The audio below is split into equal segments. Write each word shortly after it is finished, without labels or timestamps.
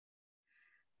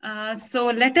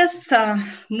So let us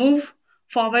move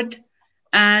forward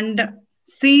and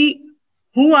see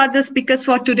who are the speakers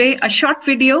for today. A short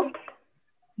video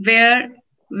where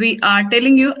we are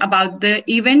telling you about the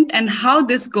event and how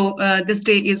this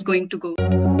day is going to go.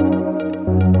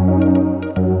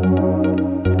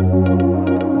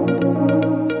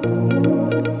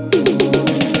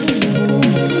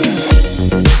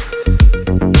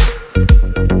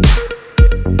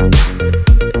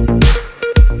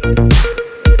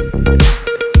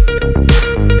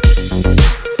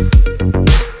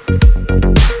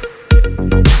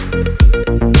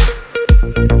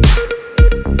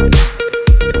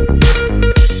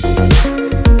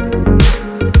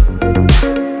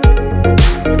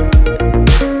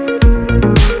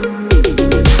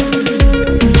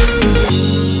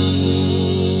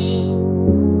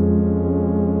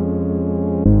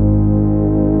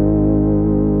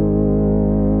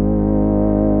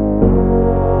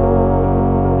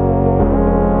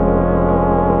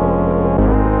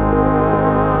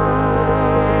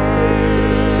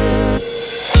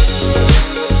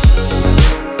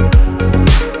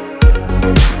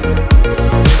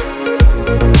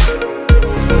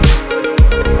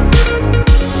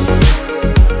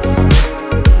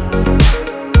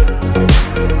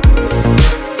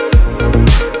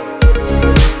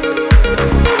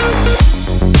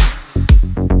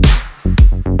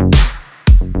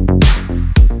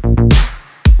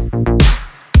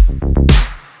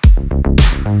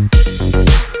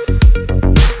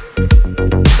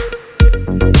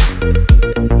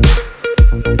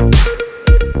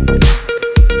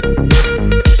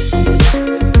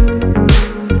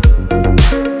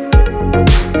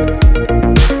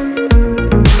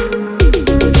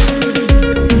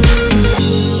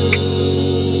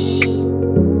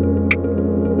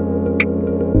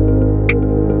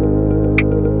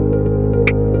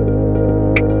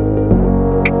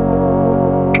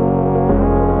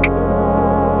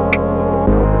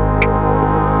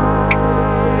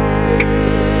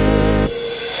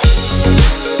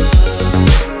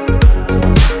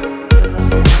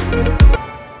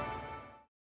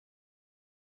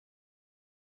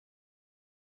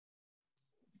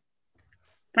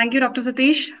 Thank you, Dr.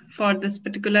 Satish, for this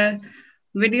particular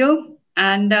video.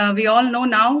 And we all know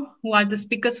now who are the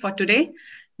speakers for today.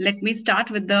 Let me start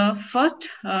with the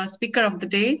first speaker of the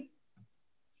day.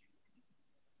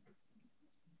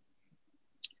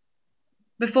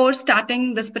 Before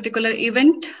starting this particular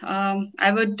event,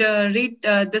 I would read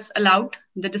this aloud,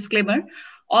 the disclaimer.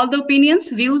 All the opinions,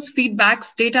 views,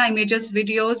 feedbacks, data, images,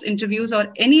 videos, interviews,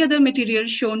 or any other material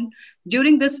shown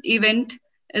during this event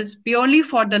is purely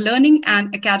for the learning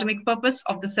and academic purpose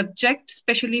of the subject,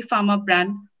 especially pharma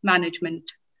brand management.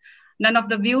 None of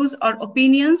the views or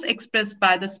opinions expressed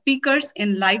by the speakers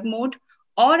in live mode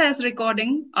or as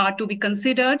recording are to be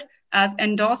considered as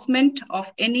endorsement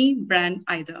of any brand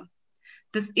either.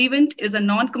 This event is a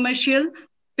non-commercial,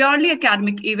 purely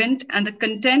academic event, and the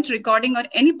content, recording, or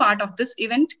any part of this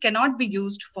event cannot be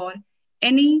used for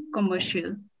any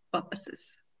commercial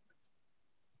purposes.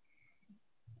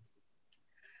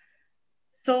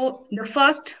 So the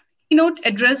first keynote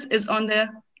address is on the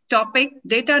topic,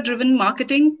 data-driven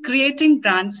marketing, creating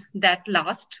brands that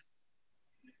last.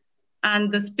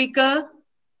 And the speaker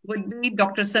would be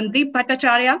Dr. Sandeep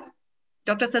Bhattacharya.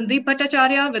 Dr. Sandeep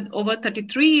Bhattacharya, with over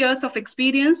 33 years of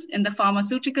experience in the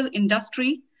pharmaceutical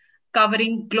industry,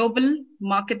 covering global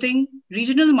marketing,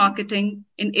 regional marketing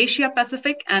in Asia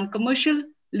Pacific, and commercial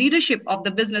leadership of the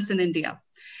business in India,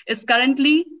 is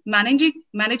currently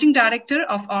managing director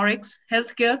of Oryx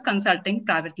Healthcare Consulting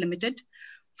Private Limited.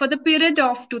 For the period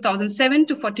of 2007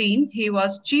 to 14, he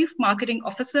was Chief Marketing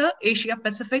Officer, Asia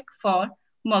Pacific for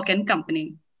Merck &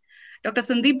 Company. Dr.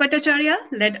 Sandeep Bhattacharya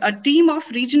led a team of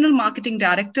regional marketing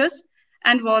directors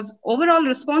and was overall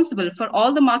responsible for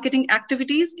all the marketing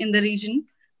activities in the region,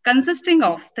 consisting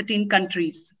of 13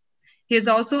 countries. He is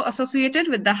also associated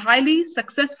with the highly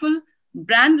successful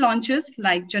brand launches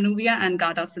like Januvia and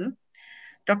Gardasil.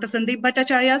 Dr. Sandeep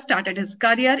Bhattacharya started his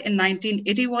career in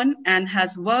 1981 and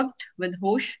has worked with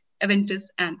Hosh, Aventis,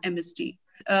 and MSD.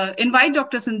 Invite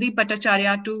Dr. Sandeep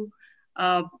Bhattacharya to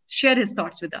share his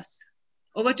thoughts with us.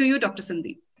 Over to you, Dr.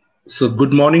 Sandeep. So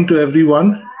good morning to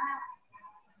everyone.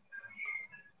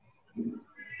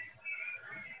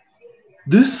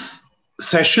 This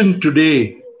session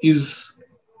today is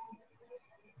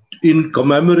in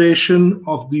commemoration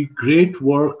of the great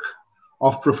work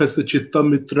of Professor Chitta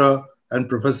Mitra and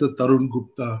Professor Tarun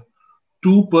Gupta,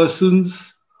 two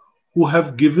persons who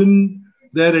have given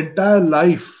their entire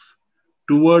life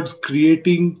towards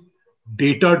creating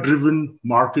data-driven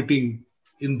marketing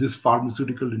in this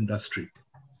pharmaceutical industry.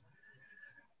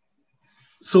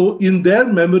 So in their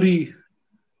memory,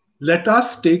 let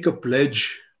us take a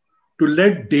pledge to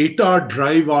let data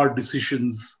drive our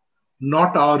decisions,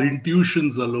 not our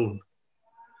intuitions alone.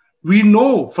 We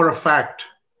know for a fact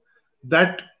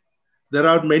that there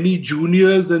are many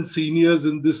juniors and seniors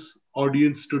in this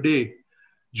audience today.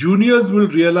 Juniors will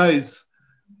realize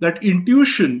that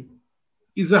intuition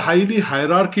is a highly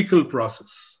hierarchical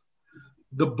process.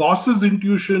 The boss's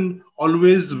intuition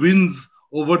always wins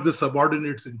over the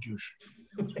subordinate's intuition.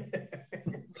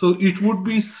 So it would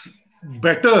be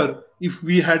better if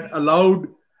we had allowed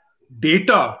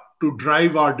data to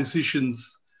drive our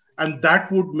decisions, and that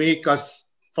would make us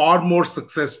far more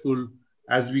successful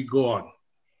as we go on.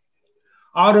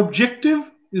 Our objective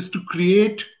is to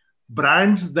create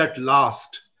brands that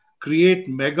last, create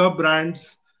mega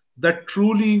brands that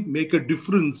truly make a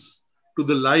difference to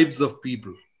the lives of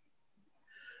people.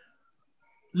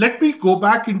 Let me go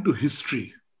back into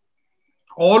history.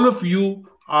 All of you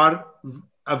are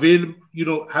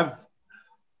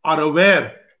are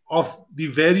aware of the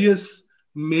various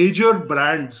major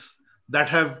brands that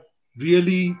have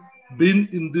really been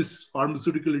in this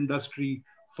pharmaceutical industry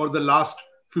for the last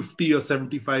 50 or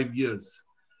 75 years.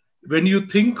 When you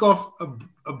think of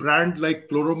a brand like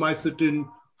chloromycetin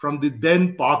from the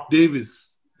then Park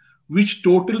Davis, which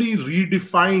totally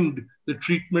redefined the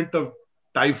treatment of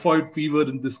typhoid fever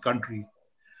in this country.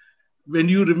 When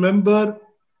you remember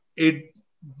a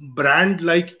brand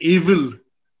like Avil,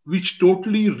 which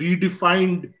totally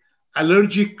redefined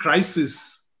allergic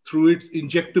crisis through its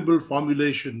injectable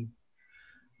formulation.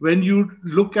 When you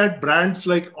look at brands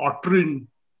like Otrin,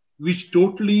 which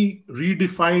totally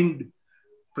redefined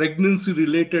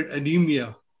pregnancy-related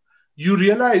anemia, you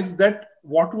realize that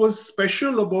what was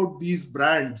special about these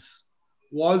brands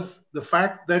was the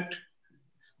fact that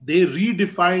they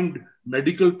redefined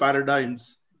medical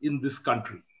paradigms in this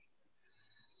country.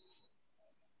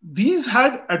 These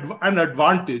had an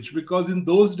advantage because in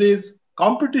those days,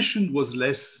 competition was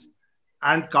less,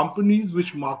 and companies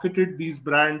which marketed these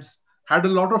brands had a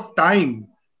lot of time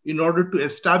in order to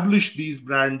establish these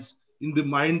brands in the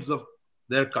minds of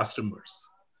their customers.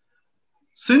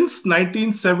 Since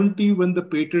 1970, when the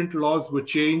patent laws were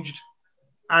changed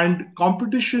and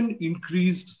competition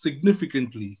increased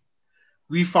significantly,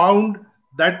 we found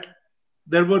that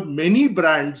there were many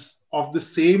brands of the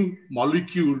same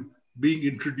molecule being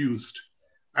introduced.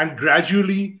 And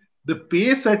gradually, the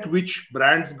pace at which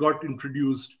brands got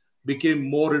introduced became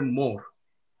more and more.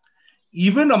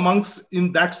 Even amongst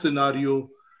in that scenario,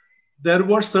 there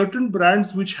were certain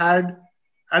brands which had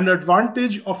an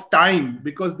advantage of time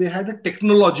because they had a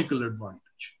technological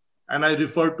advantage. And I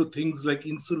refer to things like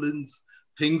insulins,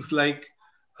 things like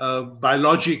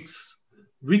biologics,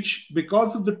 which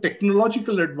because of the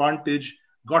technological advantage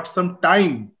got some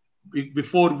time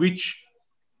before which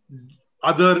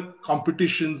other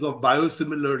competitions of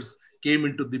biosimilars came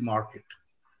into the market.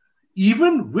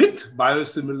 Even with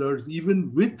biosimilars,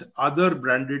 even with other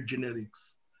branded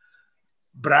generics,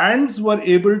 brands were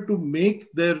able to make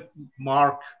their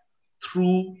mark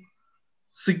through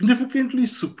significantly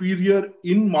superior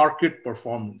in-market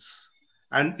performance.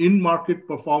 And in-market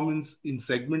performance in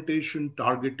segmentation,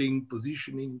 targeting,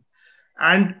 positioning,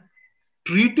 and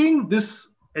treating this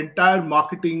entire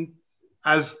marketing,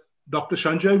 as Dr.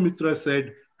 Sanjay Mitra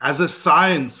said, as a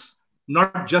science,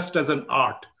 not just as an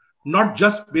art, not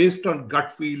just based on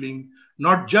gut feeling,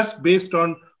 not just based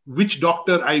on which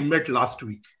doctor I met last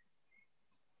week.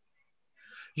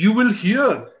 You will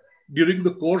hear during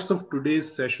the course of today's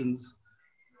sessions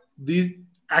the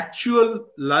actual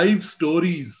live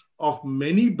stories of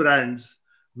many brands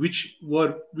which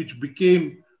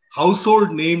became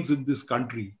household names in this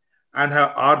country and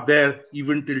are there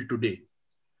even till today.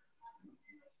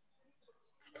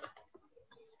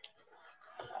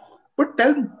 But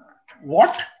tell me,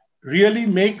 what really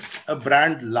makes a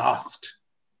brand last?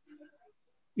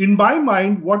 In my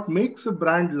mind, what makes a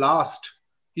brand last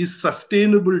is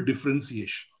sustainable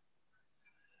differentiation.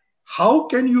 How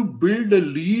can you build a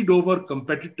lead over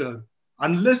competitor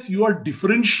unless you are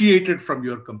differentiated from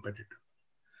your competitor?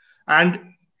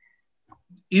 And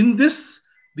in this,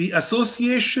 the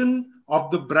association of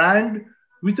the brand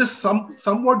with a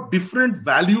somewhat different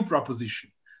value proposition.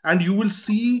 And you will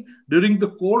see during the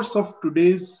course of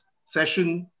today's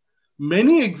session,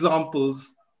 many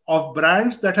examples of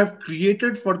brands that have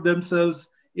created for themselves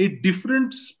a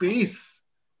different space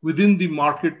within the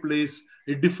marketplace,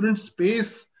 a different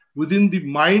space within the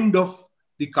mind of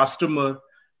the customer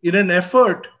in an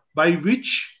effort by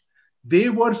which they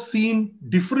were seen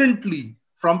differently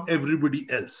from everybody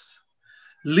else,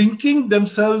 linking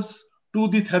themselves to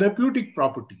the therapeutic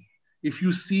property. If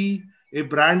you see a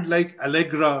brand like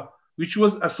Allegra, which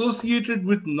was associated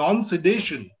with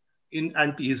non-sedation in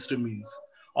antihistamines,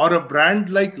 or a brand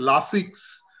like Lasix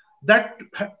that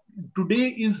today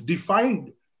is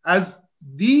defined as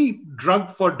the drug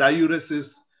for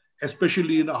diuresis,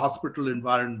 especially in a hospital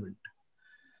environment.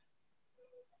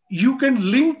 You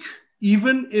can link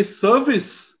even a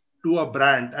service to a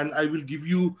brand, and I will give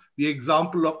you the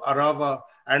example of Arava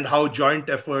and how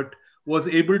joint effort was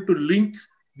able to link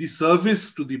the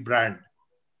service to the brand.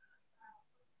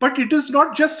 But it is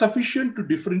not just sufficient to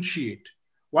differentiate.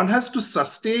 One has to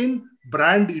sustain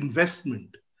brand investment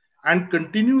and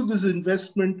continue this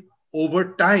investment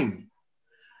over time.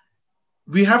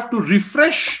 We have to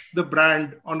refresh the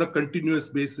brand on a continuous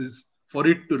basis for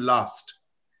it to last.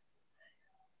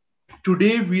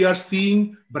 Today, we are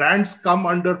seeing brands come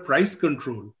under price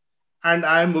control, and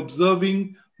I am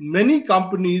observing many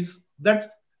companies that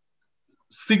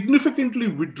significantly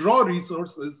withdraw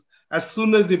resources as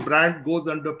soon as a brand goes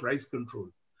under price control.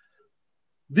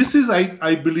 This is,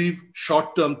 I believe,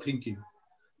 short-term thinking,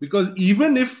 because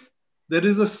even if there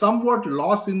is a somewhat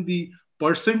loss in the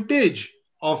percentage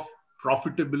of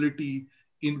profitability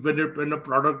when a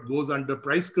product goes under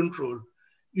price control,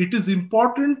 it is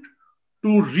important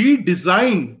to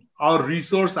redesign our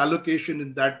resource allocation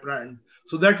in that brand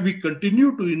so that we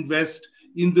continue to invest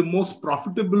in the most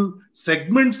profitable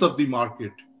segments of the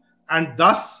market and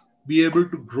thus be able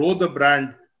to grow the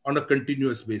brand on a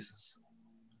continuous basis.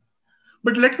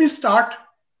 But let me start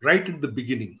right at the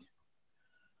beginning.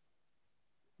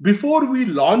 Before we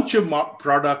launch a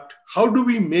product, how do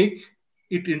we make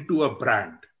it into a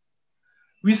brand?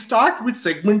 We start with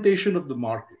segmentation of the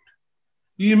market.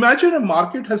 You imagine a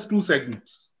market has two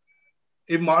segments.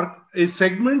 A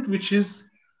segment which is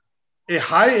a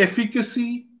high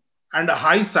efficacy and a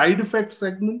high side effect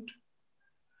segment,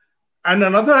 and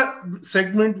another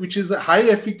segment which is a high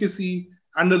efficacy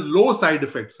and a low side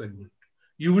effect segment.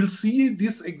 You will see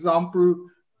this example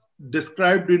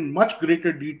described in much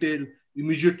greater detail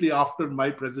immediately after my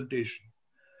presentation.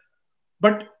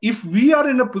 But if we are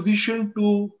in a position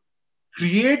to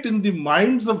create in the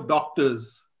minds of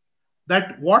doctors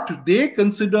that what they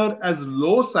consider as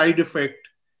low side effect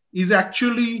is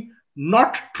actually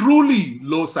not truly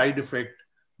low side effect,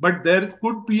 but there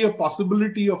could be a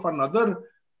possibility of another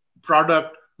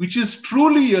product which is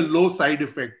truly a low side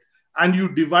effect, and you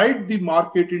divide the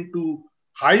market into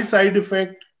high side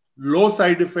effect, low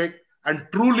side effect, and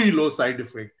truly low side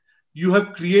effect. You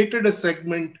have created a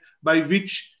segment by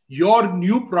which your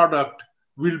new product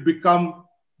will become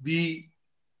the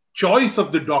choice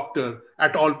of the doctor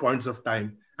at all points of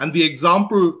time. And the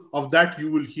example of that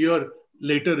you will hear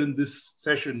later in this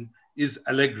session is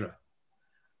Allegra.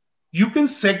 You can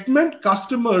segment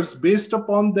customers based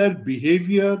upon their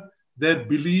behavior, their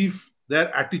belief,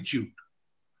 their attitude.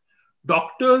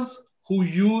 Doctors who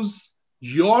use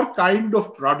your kind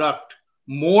of product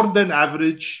more than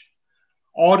average,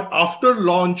 or after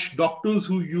launch, doctors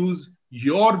who use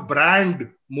your brand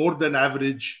more than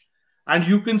average, and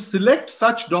you can select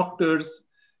such doctors,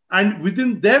 and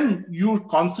within them, you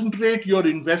concentrate your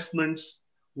investments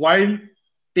while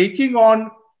taking on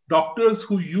doctors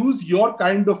who use your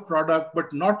kind of product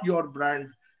but not your brand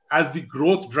as the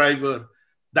growth driver.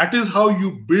 That is how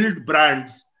you build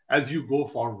brands as you go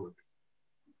forward.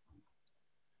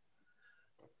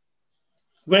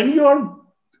 When you're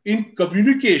in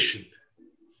communication,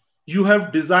 you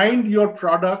have designed your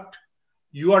product,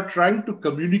 you are trying to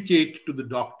communicate to the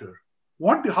doctor.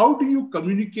 How do you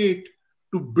communicate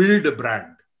to build a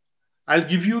brand? I'll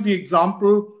give you the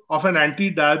example of an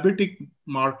anti-diabetic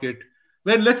market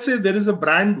where, let's say, there is a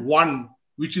brand 1,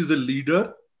 which is a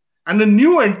leader, and a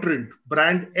new entrant,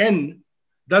 brand N,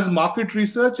 does market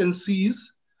research and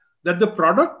sees that the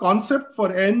product concept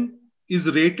for N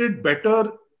is rated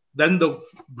better than the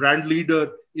brand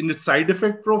leader in its side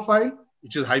effect profile,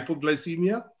 which is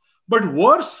hypoglycemia, but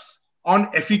worse on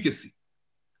efficacy.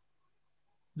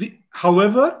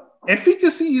 However,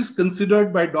 efficacy is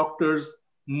considered by doctors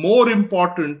more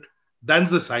important than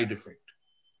the side effect.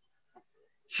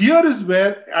 Here is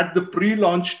where, at the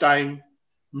pre-launch time,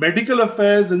 medical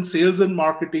affairs and sales and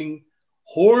marketing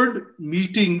hold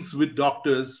meetings with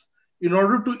doctors in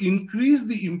order to increase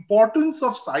the importance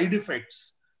of side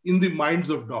effects in the minds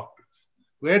of doctors,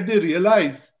 where they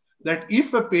realize that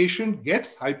if a patient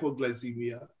gets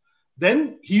hypoglycemia,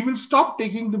 then he will stop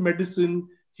taking the medicine,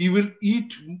 he will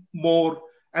eat more,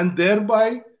 and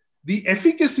thereby the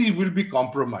efficacy will be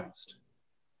compromised.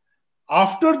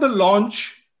 After the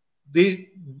launch, the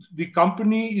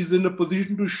company is in a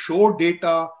position to show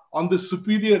data on the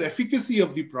superior efficacy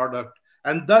of the product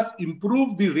and thus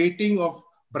improve the rating of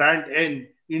brand N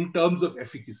in terms of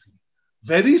efficacy.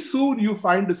 very soon you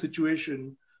find a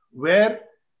situation where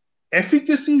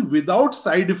efficacy without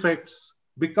side effects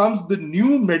becomes the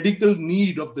new medical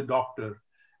need of the doctor,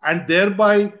 and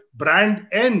thereby brand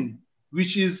N,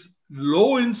 which is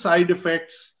low in side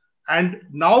effects and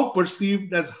now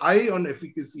perceived as high on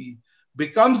efficacy,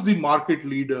 becomes the market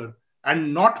leader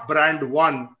and not brand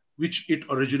 1, which it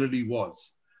originally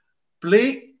was.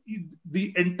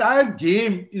 The entire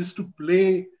game is to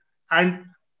play and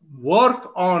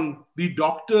work on the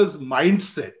doctor's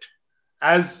mindset.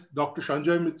 As Dr.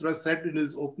 Sanjay Mitra said in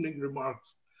his opening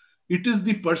remarks, it is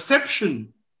the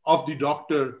perception of the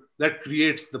doctor that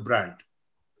creates the brand.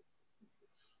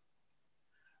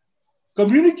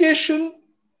 Communication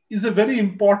is a very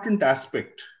important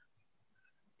aspect.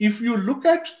 If you look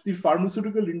at the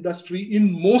pharmaceutical industry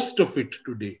in most of it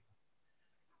today,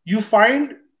 you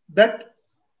find that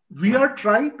we are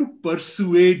trying to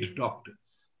persuade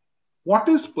doctors. What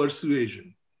is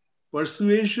persuasion?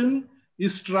 Persuasion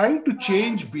is trying to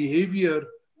change behavior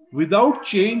without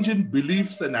change in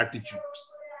beliefs and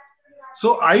attitudes.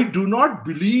 So I do not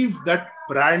believe that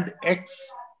brand X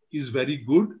is very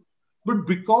good, but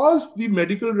because the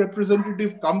medical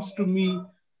representative comes to me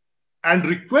and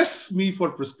requests me for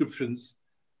prescriptions,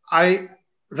 I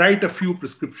write a few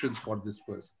prescriptions for this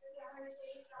person.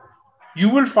 You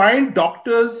will find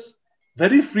doctors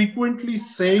very frequently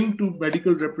saying to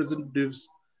medical representatives,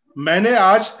 "मैंने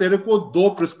आज तेरे को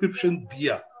 2 prescription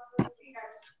दिया."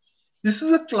 This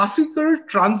is a classical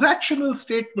transactional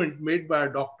statement made by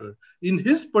a doctor. In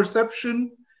his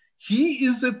perception, he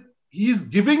is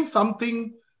giving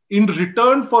something in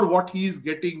return for what he is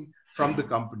getting from the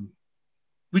company,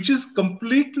 which is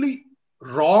completely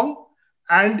wrong.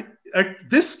 And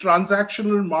this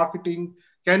transactional marketing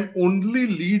can only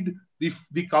lead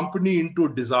the company into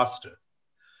disaster,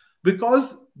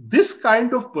 because this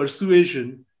kind of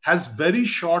persuasion has very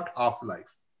short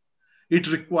half-life. It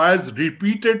requires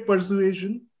repeated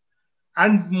persuasion.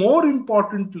 And more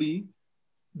importantly,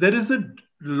 there is a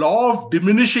law of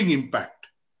diminishing impact.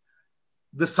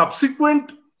 The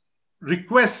subsequent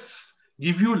requests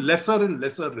give you lesser and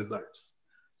lesser results.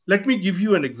 Let me give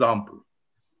you an example.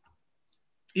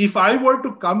 If I were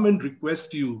to come and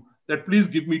request you that please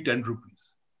give me 10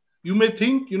 rupees, you may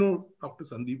think, Dr.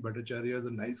 Sandeep Bhattacharya is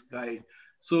a nice guy,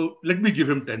 so let me give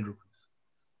him 10 rupees.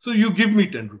 So you give me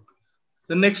 10 rupees.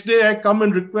 The next day I come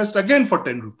and request again for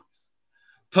 10 rupees.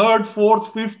 Third,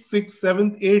 fourth, fifth, sixth,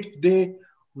 seventh, eighth day,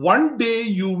 one day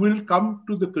you will come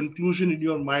to the conclusion in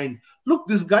your mind, look,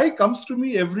 this guy comes to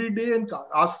me every day and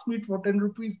asks me for 10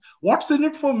 rupees. What's in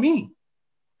it for me?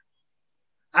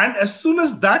 And as soon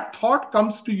as that thought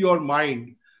comes to your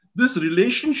mind, this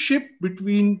relationship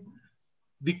between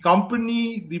the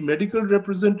company, the medical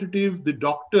representative, the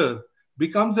doctor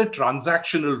becomes a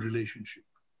transactional relationship.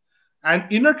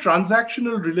 And in a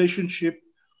transactional relationship,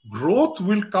 growth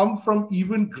will come from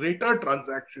even greater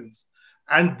transactions.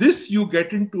 And this you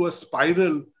get into a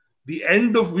spiral, the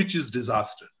end of which is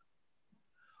disaster.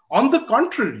 On the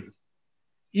contrary,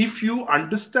 if you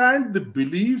understand the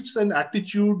beliefs and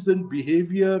attitudes and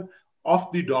behavior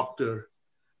of the doctor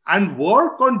and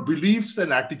work on beliefs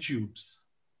and attitudes,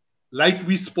 like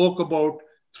we spoke about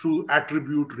through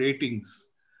attribute ratings,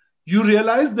 you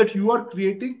realize that you are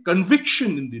creating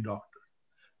conviction in the doctor.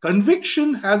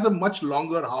 Conviction has a much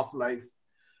longer half-life.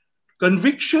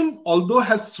 Conviction, although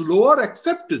has slower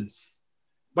acceptance,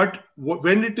 but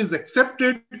when it is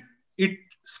accepted, it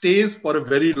stays for a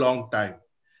very long time.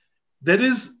 There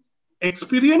is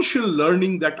experiential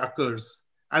learning that occurs.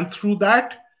 And through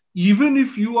that, even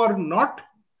if you are not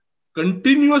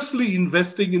continuously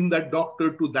investing in that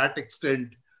doctor to that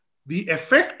extent, the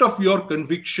effect of your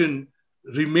conviction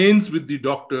remains with the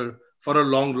doctor for a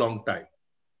long, long time.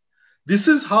 This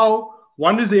is how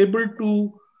one is able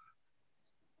to,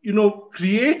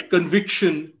 create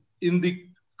conviction in the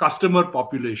customer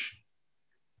population.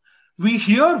 We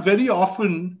hear very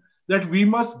often that we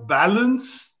must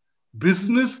balance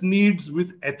business needs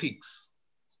with ethics.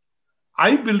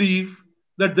 I believe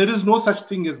that there is no such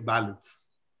thing as balance.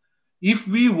 If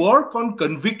we work on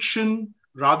conviction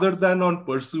rather than on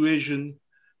persuasion,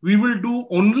 we will do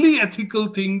only ethical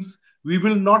things. We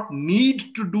will not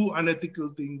need to do unethical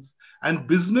things. And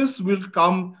business will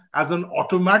come as an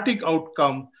automatic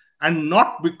outcome and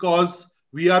not because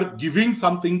we are giving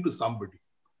something to somebody.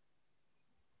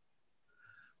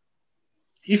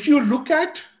 If you look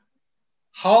at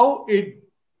how a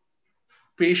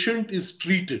patient is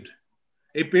treated,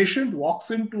 a patient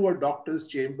walks into a doctor's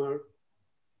chamber,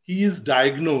 he is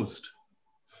diagnosed.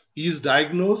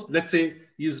 Let's say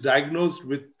he is diagnosed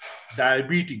with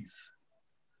diabetes.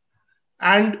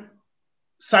 And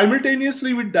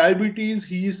Simultaneously with diabetes,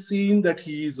 he is seen that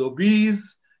he is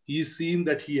obese. He is seen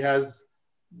that he has,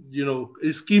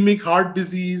 ischemic heart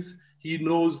disease. He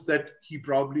knows that he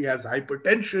probably has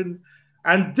hypertension.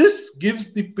 And this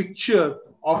gives the picture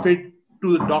of it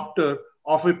to the doctor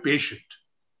of a patient.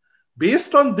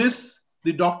 Based on this,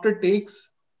 the doctor takes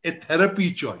a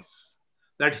therapy choice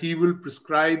that he will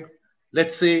prescribe,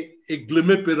 let's say, a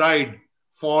glimepiride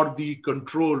for the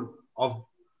control of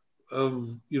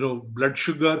blood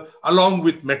sugar along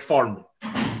with metformin.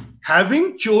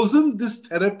 Having chosen this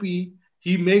therapy,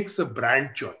 he makes a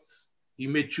brand choice. He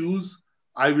may choose,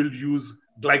 I will use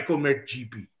Glycomet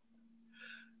GP.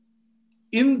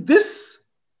 In this,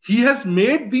 he has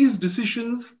made these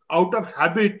decisions out of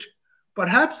habit,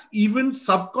 perhaps even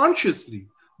subconsciously,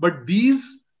 but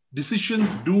these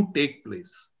decisions do take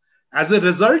place. As a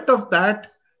result of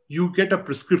that, you get a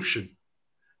prescription.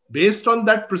 Based on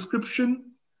that prescription,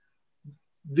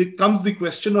 there comes the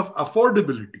question of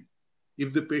affordability,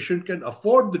 if the patient can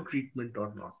afford the treatment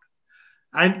or not.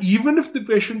 And even if the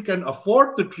patient can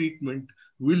afford the treatment,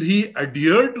 will he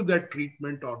adhere to that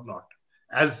treatment or not,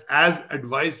 as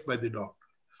advised by the doctor?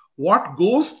 What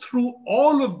goes through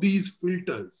all of these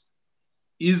filters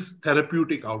is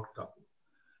therapeutic outcome.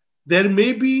 There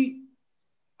may be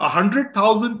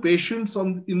 100,000 patients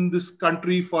in this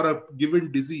country for a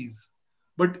given disease,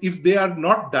 but if they are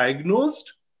not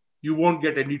diagnosed, you won't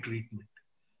get any treatment.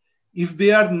 If they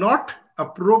are not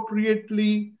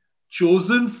appropriately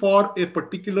chosen for a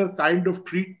particular kind of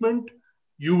treatment,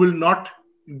 you will not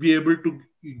be able to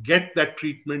get that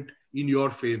treatment in your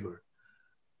favor.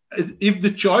 If the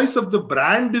choice of the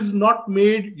brand is not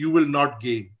made, you will not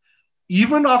gain.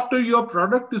 Even after your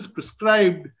product is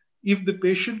prescribed, if the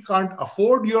patient can't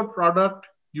afford your product,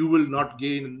 you will not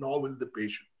gain, nor will the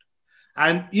patient.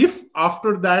 And if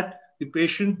after that, the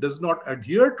patient does not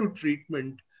adhere to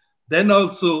treatment, then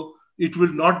also it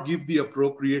will not give the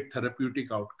appropriate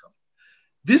therapeutic outcome.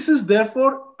 This is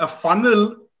therefore a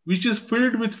funnel which is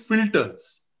filled with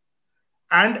filters.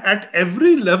 And at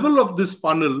every level of this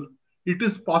funnel, it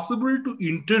is possible to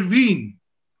intervene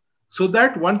so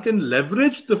that one can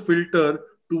leverage the filter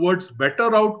towards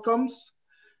better outcomes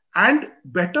and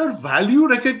better value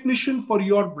recognition for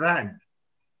your brand.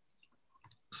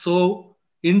 So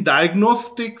in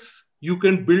diagnostics, you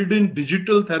can build in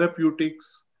digital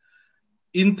therapeutics.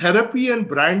 In therapy and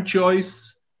brand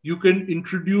choice, you can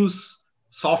introduce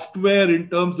software in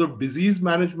terms of disease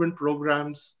management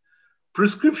programs.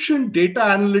 Prescription data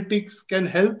analytics can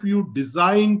help you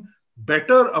design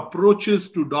better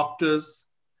approaches to doctors.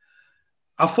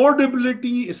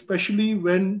 Affordability, especially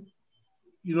when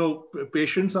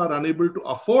patients are unable to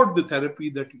afford the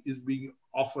therapy that is being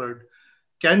offered,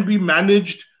 can be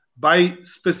managed by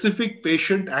specific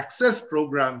patient access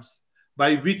programs,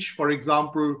 by which, for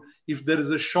example, if there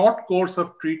is a short course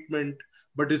of treatment,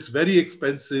 but it's very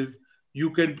expensive,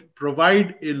 you can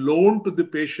provide a loan to the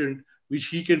patient, which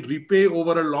he can repay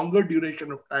over a longer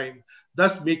duration of time,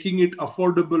 thus making it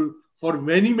affordable for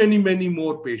many, many, many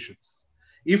more patients.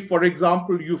 If, for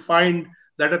example, you find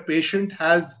that a patient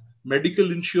has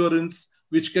medical insurance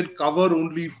which can cover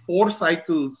only 4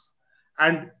 cycles,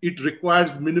 and it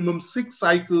requires minimum 6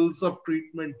 cycles of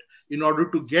treatment in order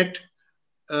to get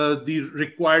the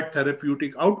required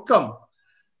therapeutic outcome.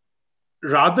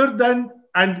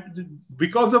 And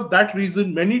because of that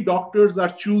reason, many doctors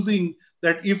are choosing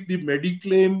that if the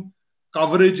Mediclaim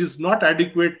coverage is not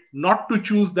adequate, not to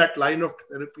choose that line of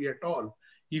therapy at all.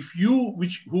 Who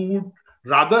would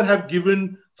rather have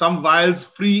given some vials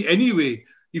free anyway,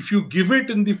 if you give it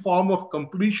in the form of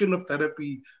completion of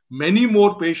therapy, many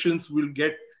more patients will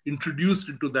get introduced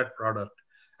into that product.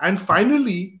 And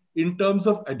finally, in terms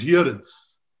of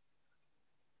adherence,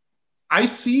 I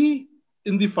see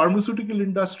in the pharmaceutical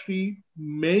industry,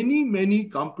 many, many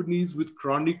companies with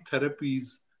chronic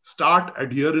therapies start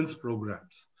adherence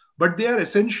programs, but they are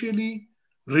essentially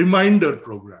reminder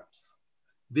programs.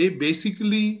 They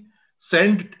basically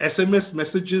send SMS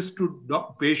messages to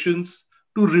patients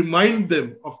to remind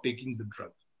them of taking the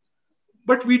drug.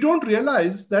 But we don't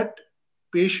realize that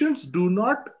patients do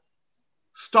not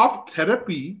stop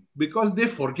therapy because they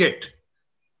forget.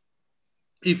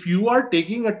 If you are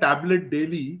taking a tablet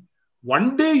daily,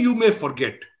 one day you may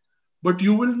forget, but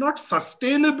you will not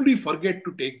sustainably forget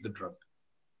to take the drug.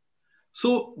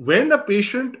 So when a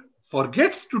patient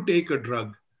forgets to take a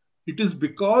drug, it is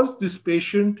because this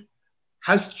patient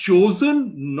has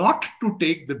chosen not to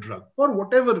take the drug for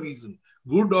whatever reason,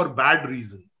 good or bad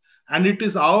reason. And it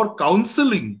is our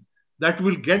counseling that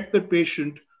will get the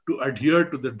patient to adhere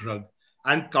to the drug.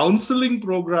 And counseling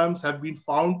programs have been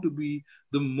found to be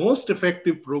the most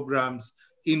effective programs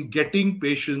in getting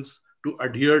patients to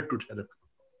adhere to therapy.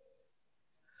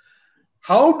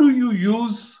 How do you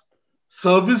use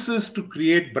services to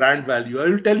create brand value? I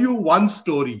will tell you one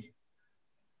story.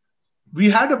 We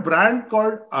had a brand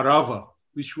called Arava,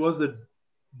 which was a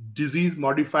disease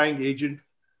modifying agent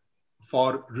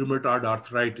for rheumatoid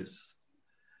arthritis.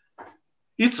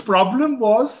 Its problem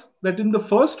was that in the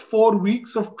first 4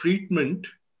 weeks of treatment,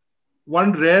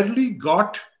 one rarely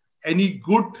got any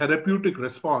good therapeutic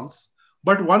response,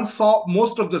 but one saw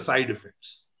most of the side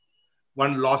effects.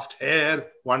 One lost hair,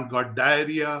 one got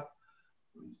diarrhea.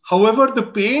 However, the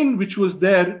pain which was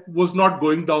there was not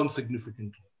going down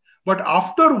significantly. But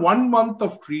after 1 month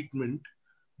of treatment,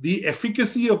 the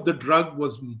efficacy of the drug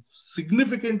was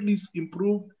significantly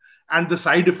improved and the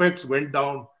side effects went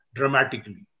down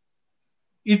dramatically.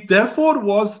 It therefore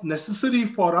was necessary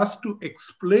for us to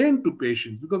explain to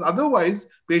patients, because otherwise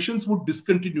patients would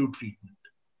discontinue treatment.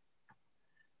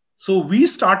 So we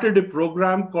started a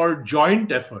program called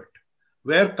Joint Effort,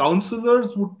 where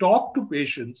counselors would talk to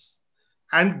patients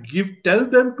and tell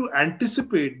them to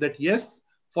anticipate that, yes,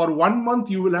 for 1 month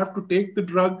you will have to take the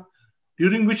drug,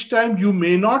 during which time you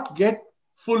may not get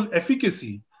full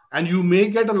efficacy and you may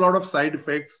get a lot of side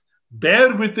effects.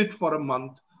 Bear with it for a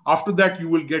month. After that, you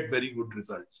will get very good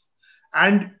results.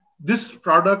 And this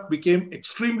product became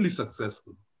extremely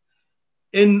successful.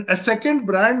 A second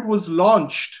brand was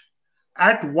launched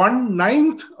at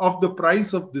 1/9 of the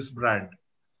price of this brand.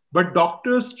 But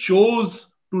doctors chose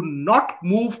to not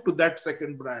move to that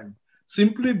second brand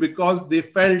simply because they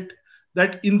felt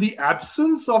that in the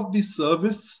absence of the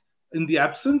service, in the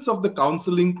absence of the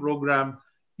counseling program,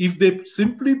 if they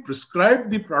simply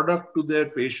prescribed the product to their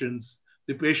patients,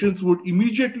 the patients would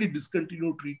immediately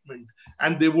discontinue treatment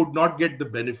and they would not get the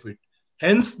benefit.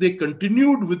 Hence, they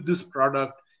continued with this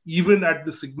product even at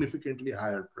the significantly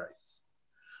higher price.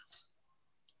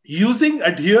 Using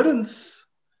adherence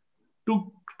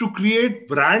to create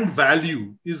brand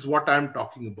value is what I'm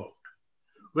talking about.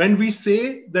 When we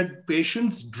say that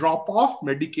patients drop off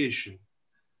medication,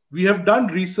 we have done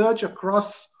research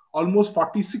across almost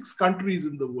 46 countries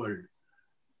in the world.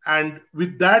 And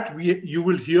with that, you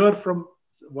will hear from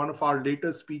one of our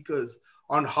later speakers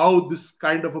on how this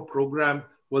kind of a program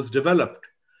was developed.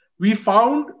 We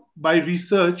found by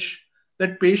research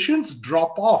that patients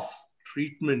drop off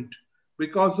treatment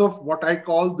because of what I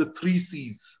call the 3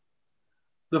 C's.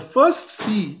 The first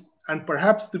C, and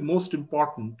perhaps the most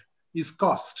important, is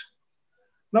cost.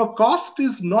 Now, cost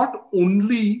is not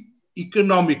only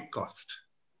economic cost,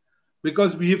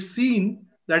 because we have seen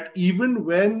that even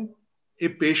when a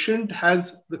patient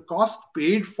has the cost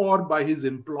paid for by his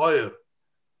employer,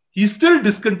 he still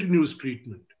discontinues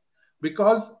treatment.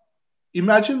 Because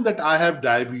imagine that I have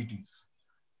diabetes.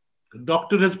 The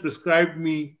doctor has prescribed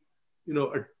me,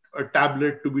 a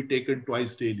tablet to be taken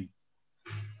twice daily.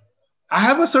 I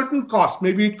have a certain cost.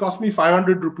 Maybe it cost me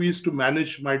 500 rupees to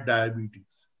manage my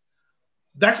diabetes.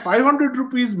 That 500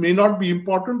 rupees may not be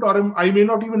important, or I may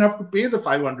not even have to pay the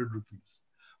 500 rupees.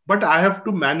 But I have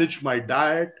to manage my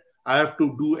diet. I have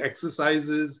to do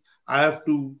exercises. I have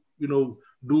to,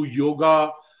 do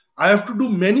yoga. I have to do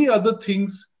many other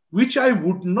things which I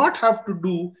would not have to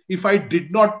do if I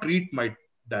did not treat my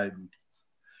diabetes.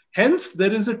 Hence,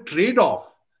 there is a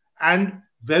trade-off. And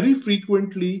very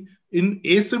frequently in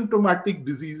asymptomatic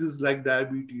diseases like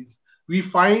diabetes, we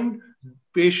find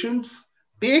patients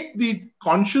take the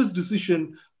conscious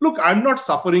decision, look, I'm not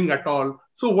suffering at all.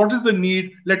 So what is the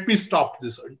need? Let me stop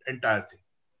this entire thing.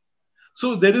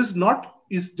 So there is not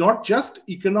just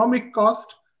economic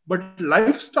cost, but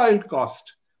lifestyle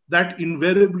cost that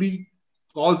invariably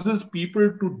causes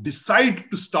people to decide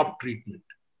to stop treatment.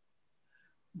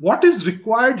 What is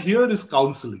required here is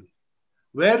counseling,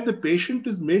 where the patient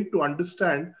is made to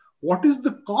understand what is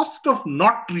the cost of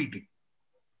not treating.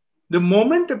 The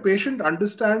moment a patient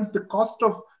understands the cost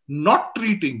of not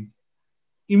treating,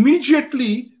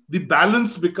 immediately the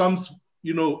balance becomes,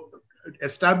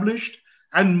 established,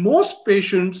 and most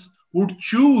patients would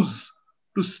choose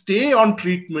to stay on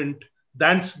treatment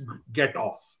than get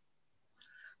off.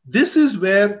 This is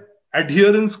where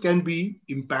adherence can be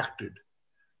impacted.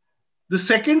 The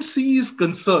second C is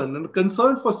concern, and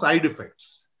concern for side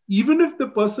effects. Even if the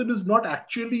person is not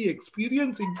actually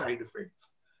experiencing side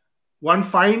effects, one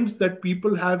finds that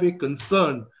people have a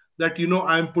concern that,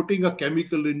 I'm putting a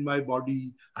chemical in my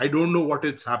body. I don't know what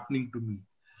is happening to me.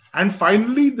 And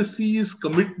finally, the C is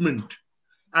commitment.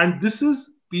 And this is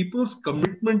people's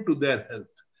commitment to their health.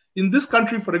 In this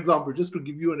country, for example, just to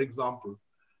give you an example,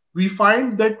 we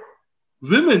find that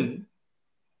women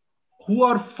who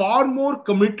are far more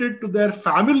committed to their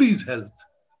family's health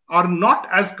are not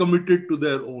as committed to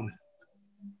their own health.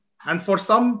 And for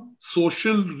some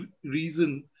social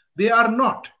reason, they are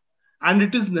not. And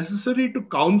it is necessary to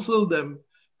counsel them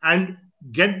and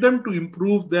get them to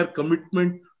improve their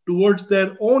commitment towards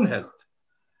their own health.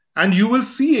 And you will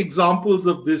see examples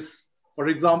of this. For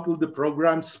example, the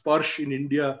program Sparsh in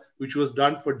India, which was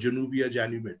done for Januvia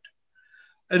Janumet.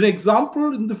 An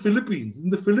example in the Philippines. In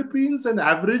the Philippines, an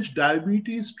average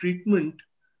diabetes treatment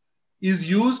is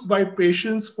used by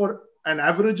patients for an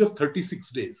average of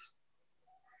 36 days,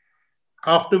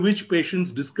 after which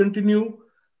patients discontinue,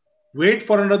 wait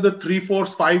for another 3, 4,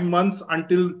 5 months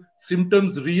until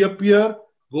symptoms reappear,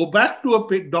 go back to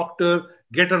a doctor,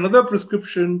 get another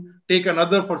prescription, take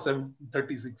another for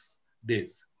 36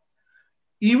 days.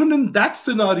 Even in that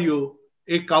scenario,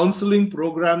 a counseling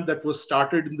program that was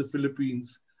started in the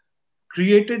Philippines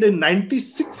created a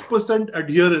 96%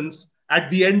 adherence at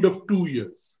the end of 2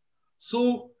 years.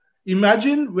 So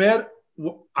imagine where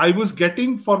I was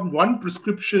getting for one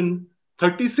prescription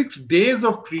 36 days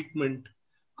of treatment.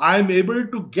 I am able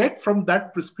to get from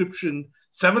that prescription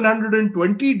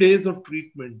 720 days of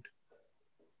treatment.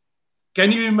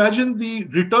 Can you imagine the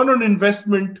return on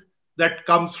investment that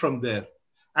comes from there?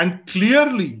 And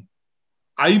clearly,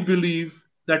 I believe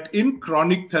that in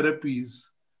chronic therapies,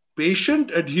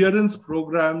 patient adherence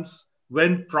programs,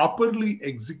 when properly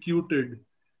executed,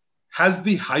 has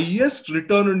the highest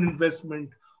return on investment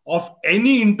of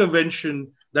any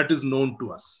intervention that is known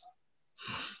to us.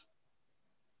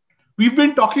 We've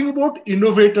been talking about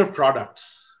innovator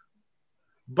products,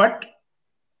 but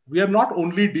we are not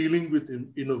only dealing with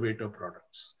innovator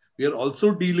products. We are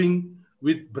also dealing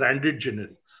with branded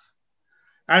generics.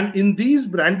 And in these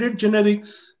branded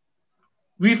generics,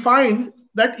 we find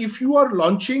that if you are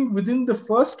launching within the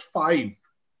first 5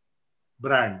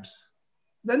 brands,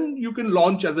 then you can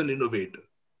launch as an innovator.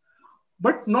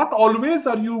 But not always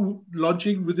are you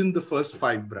launching within the first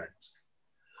 5 brands.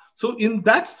 So in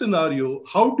that scenario,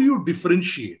 how do you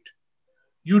differentiate?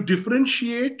 You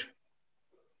differentiate,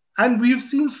 and we've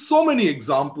seen so many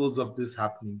examples of this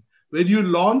happening, where you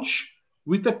launch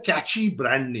with a catchy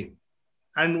brand name.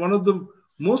 And one of the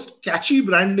most catchy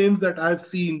brand names that I've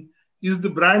seen is the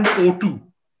brand O2.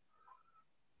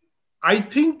 I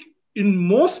think in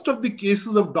most of the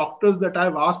cases of doctors that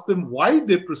I've asked them why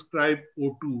they prescribe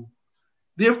O2,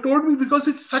 they have told me because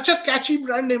it's such a catchy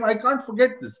brand name, I can't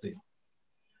forget this name.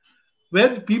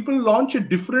 Where people launch a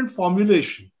different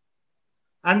formulation.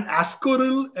 And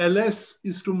Ascoril LS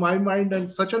is, to my mind,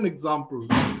 and such an example,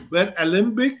 where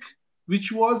Alembic,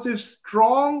 which was a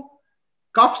strong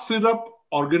cough syrup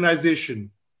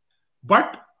organization,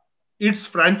 but its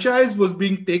franchise was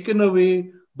being taken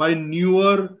away by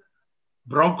newer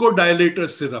bronchodilator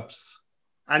syrups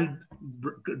and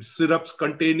syrups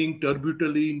containing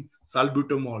terbutaline,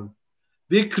 salbutamol.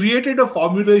 They created a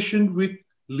formulation with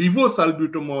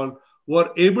levosalbutamol,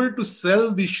 were able to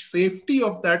sell the safety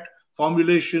of that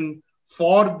formulation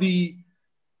for the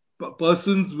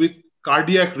persons with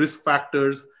cardiac risk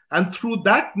factors. And through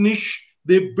that niche,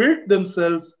 they built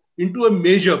themselves into a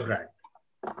major brand.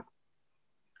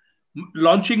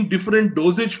 Launching different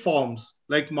dosage forms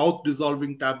like mouth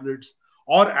dissolving tablets,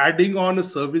 or adding on a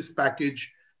service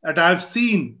package. And I've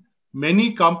seen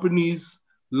many companies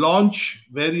launch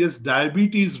various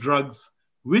diabetes drugs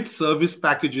with service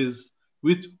packages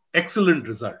with excellent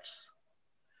results.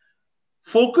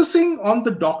 Focusing on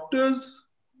the doctors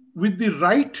with the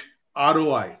right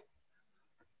ROI.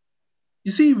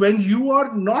 You see, when you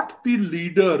are not the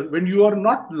leader, when you are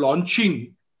not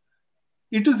launching,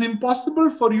 it is impossible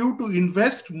for you to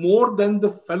invest more than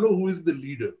the fellow who is the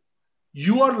leader.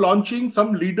 You are launching,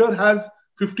 some leader has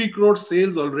 50 crore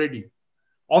sales already.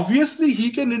 Obviously,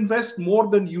 he can invest more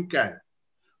than you can.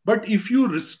 But if you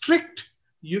restrict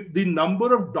the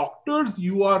number of doctors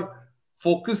you are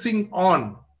focusing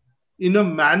on in a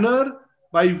manner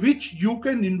by which you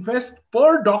can invest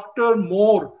per doctor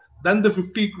more than the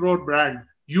 50 crore brand,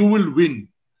 you will win.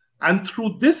 And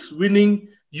through this winning,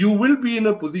 you will be in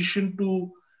a position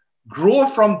to grow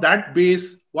from that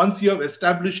base once you have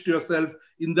established yourself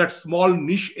in that small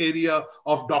niche area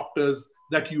of doctors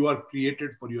that you are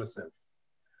created for yourself.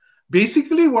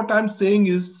 Basically, what I'm saying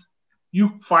is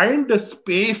you find a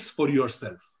space for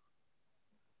yourself.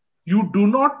 You do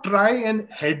not try and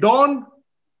head-on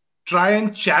try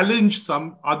and challenge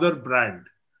some other brand.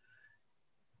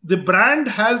 The brand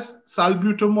has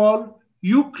salbutamol.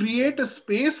 You create a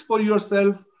space for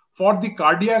yourself for the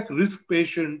cardiac risk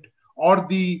patient or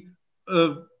the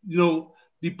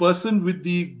the person with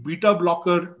the beta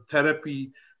blocker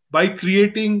therapy by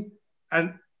creating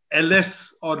an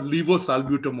LS or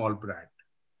levosalbutamol brand.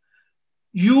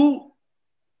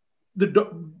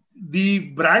 The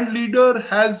brand leader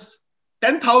has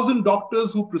 10,000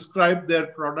 doctors who prescribe their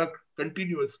product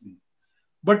continuously.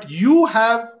 But you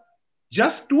have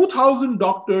just 2,000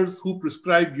 doctors who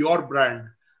prescribe your brand,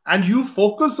 and you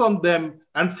focus on them,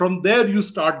 and from there you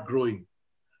start growing.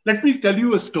 Let me tell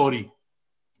you a story.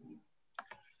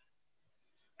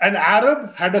 An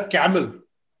Arab had a camel,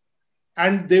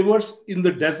 and they were in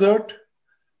the desert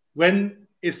when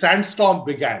a sandstorm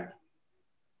began.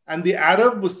 And the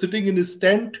Arab was sitting in his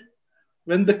tent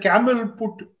when the camel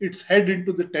put its head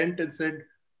into the tent and said,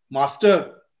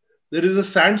 "Master, there is a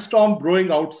sandstorm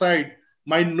brewing outside.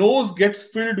 My nose gets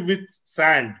filled with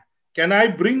sand. Can I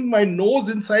bring my nose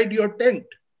inside your tent?"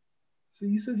 So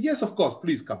he says, "Yes, of course,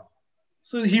 please come."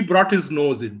 So he brought his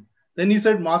nose in. Then he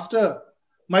said, "Master,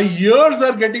 my ears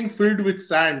are getting filled with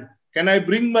sand. Can I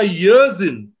bring my ears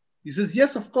in?" He says,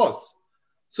 "Yes, of course."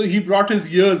 So he brought his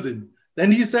ears in.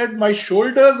 Then he said, "My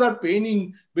shoulders are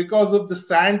paining because of the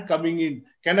sand coming in.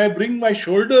 Can I bring my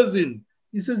shoulders in?"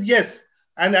 He says, "Yes."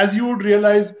 And as you would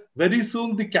realize, very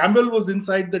soon the camel was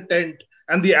inside the tent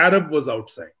and the Arab was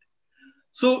outside.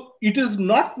 So it is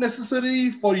not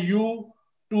necessary for you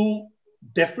to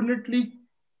definitely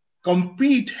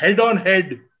compete head on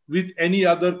head with any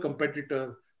other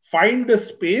competitor. Find a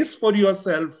space for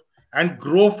yourself and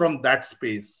grow from that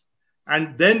space.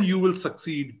 And then you will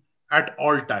succeed at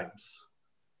all times.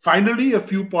 Finally, a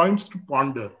few points to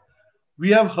ponder. We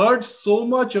have heard so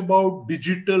much about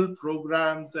digital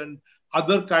programs and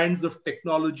other kinds of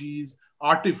technologies,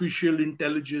 artificial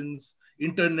intelligence,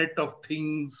 Internet of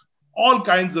Things, all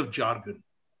kinds of jargon.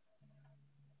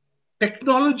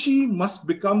 Technology must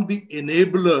become the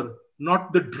enabler,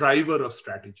 not the driver of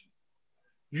strategy.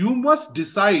 You must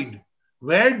decide,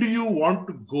 where do you want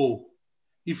to go?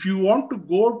 If you want to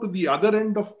go to the other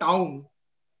end of town,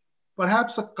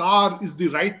 perhaps a car is the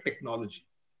right technology.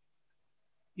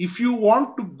 If you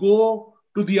want to go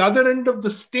to the other end of the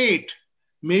state,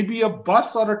 maybe a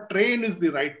bus or a train is the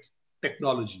right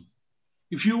technology.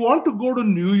 If you want to go to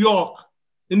New York,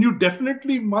 then you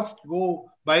definitely must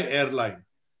go by airline.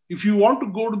 If you want to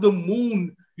go to the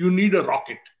moon, you need a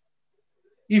rocket.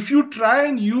 If you try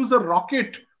and use a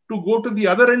rocket to go to the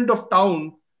other end of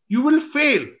town, you will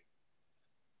fail.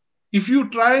 If you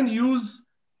try and use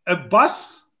a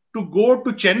bus to go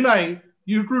to Chennai,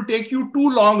 it will take you too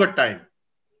long a time.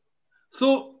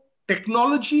 So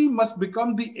technology must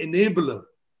become the enabler.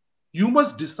 You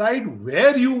must decide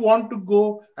where you want to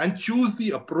go and choose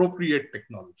the appropriate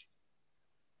technology.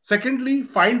 Secondly,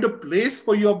 find a place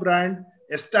for your brand,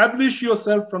 establish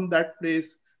yourself from that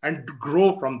place, and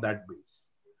grow from that base.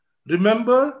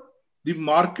 Remember, the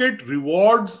market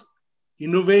rewards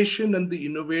innovation and the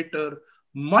innovator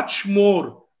much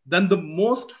more than the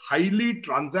most highly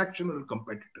transactional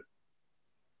competitor.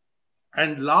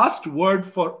 And last word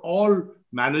for all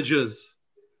managers,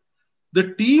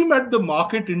 the team at the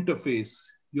market interface,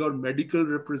 your medical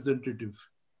representative,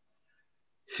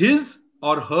 his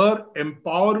or her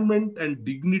empowerment and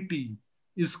dignity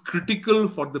is critical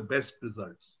for the best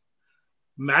results.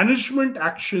 Management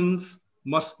actions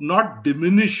must not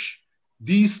diminish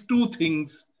these two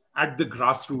things at the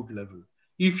grassroots level.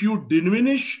 If you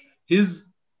diminish his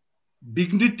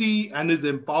dignity and his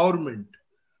empowerment,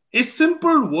 a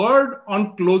simple word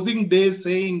on closing day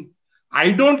saying,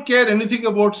 "I don't care anything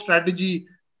about strategy,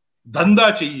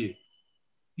 dhanda chahiye,"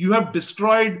 you have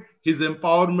destroyed his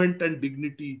empowerment and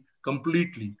dignity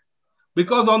completely.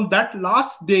 Because on that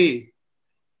last day,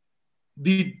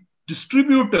 the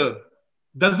distributor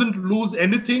doesn't lose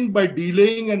anything by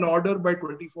delaying an order by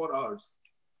 24 hours.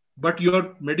 But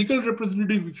your medical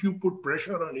representative, if you put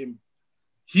pressure on him,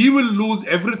 he will lose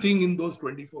everything in those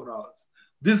 24 hours.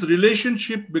 This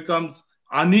relationship becomes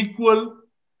unequal,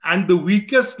 and the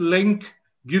weakest link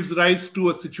gives rise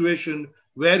to a situation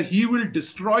where he will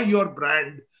destroy your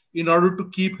brand in order to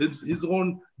keep his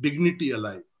own dignity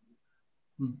alive.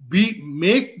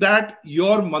 Make that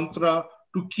your mantra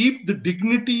to keep the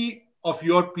dignity of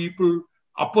your people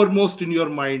uppermost in your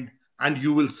mind, and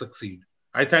you will succeed.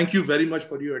 I thank you very much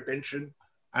for your attention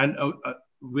and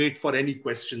wait for any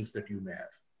questions that you may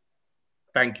have.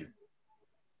 Thank you.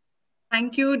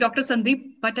 Thank you, Dr.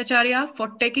 Sandeep Bhattacharya, for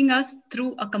taking us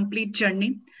through a complete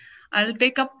journey. I'll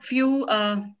take up a few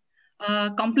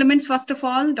compliments. First of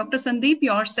all, Dr. Sandeep,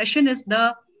 your session is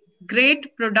the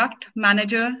Great Product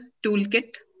Manager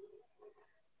Toolkit.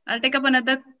 I'll take up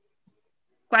another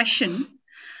question.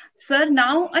 Sir,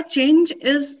 now a change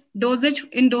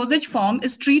in dosage form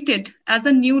is treated as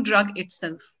a new drug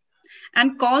itself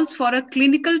and calls for a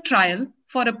clinical trial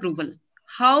for approval.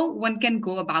 How one can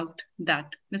go about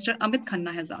that? Mr. Amit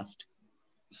Khanna has asked.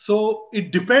 So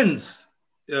it depends.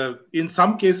 In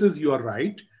some cases, you are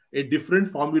right. A different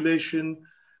formulation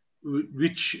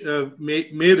which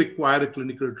may require a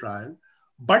clinical trial.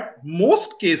 But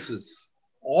most cases,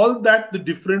 all that the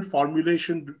different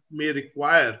formulation may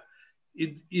require,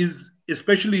 it is,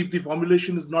 especially if the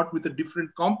formulation is not with a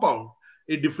different compound,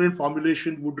 a different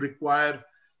formulation would require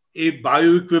a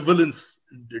bioequivalence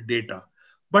data.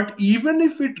 But even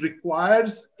if it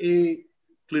requires a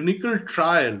clinical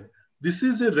trial, this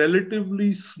is a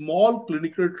relatively small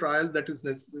clinical trial that is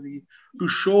necessary to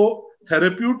show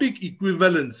therapeutic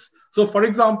equivalence. So, for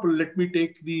example, let me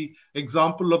take the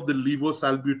example of the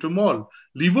levosalbutamol.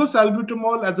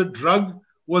 Levosalbutamol as a drug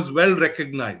was well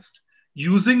recognized.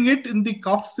 Using it in the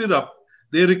cough syrup,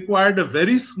 they required a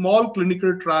very small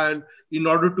clinical trial in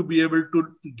order to be able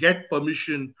to get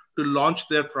permission to launch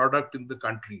their product in the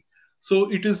country.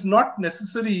 So it is not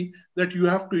necessary that you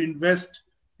have to invest,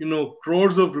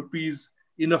 crores of rupees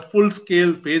in a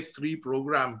full-scale phase 3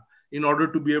 program in order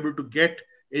to be able to get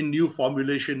a new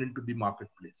formulation into the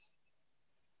marketplace.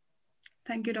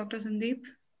 Thank you, Dr. Sandeep.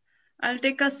 I'll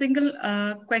take a single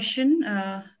question,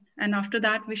 and after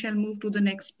that, we shall move to the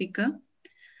next speaker.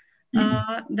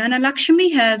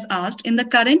 Dhanalakshmi has asked, in the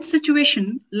current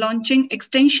situation, launching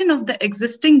extension of the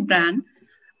existing brand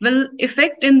will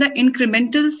affect in the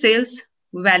incremental sales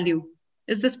value.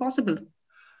 Is this possible?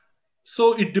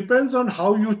 So it depends on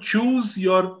how you choose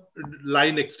your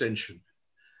line extension.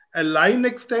 A line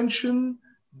extension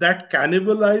that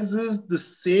cannibalizes the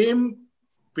same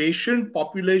patient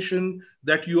population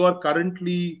that you are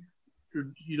currently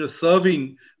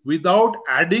serving without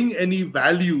adding any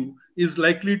value is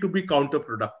likely to be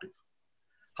counterproductive.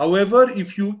 However,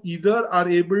 if you either are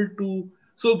able to,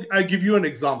 so I give you an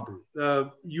example.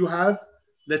 You have,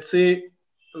 let's say,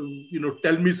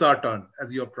 telmisartan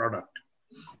as your product.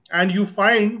 And you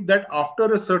find that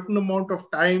after a certain amount of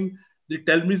time, the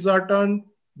telmisartan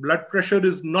blood pressure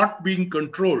is not being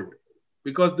controlled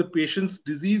because the patient's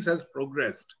disease has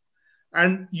progressed.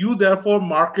 And you therefore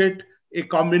market a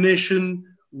combination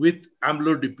with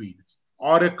amlodipine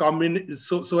or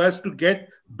so as to get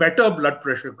better blood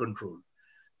pressure control.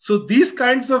 So these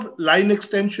kinds of line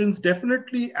extensions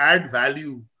definitely add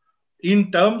value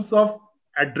in terms of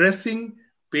addressing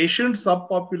patient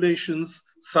subpopulations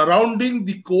surrounding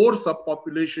the core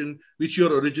subpopulation which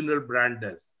your original brand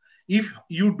does. If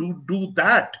you do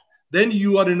that, then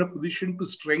you are in a position to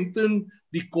strengthen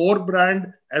the core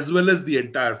brand as well as the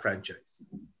entire franchise.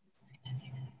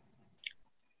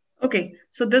 Okay,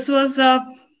 so this was a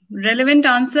relevant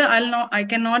answer. I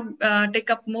cannot take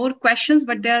up more questions,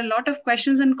 but there are a lot of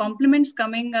questions and compliments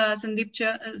coming, Sandeep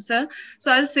sir.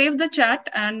 So I'll save the chat,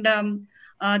 and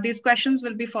these questions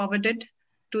will be forwarded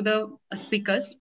to the speakers.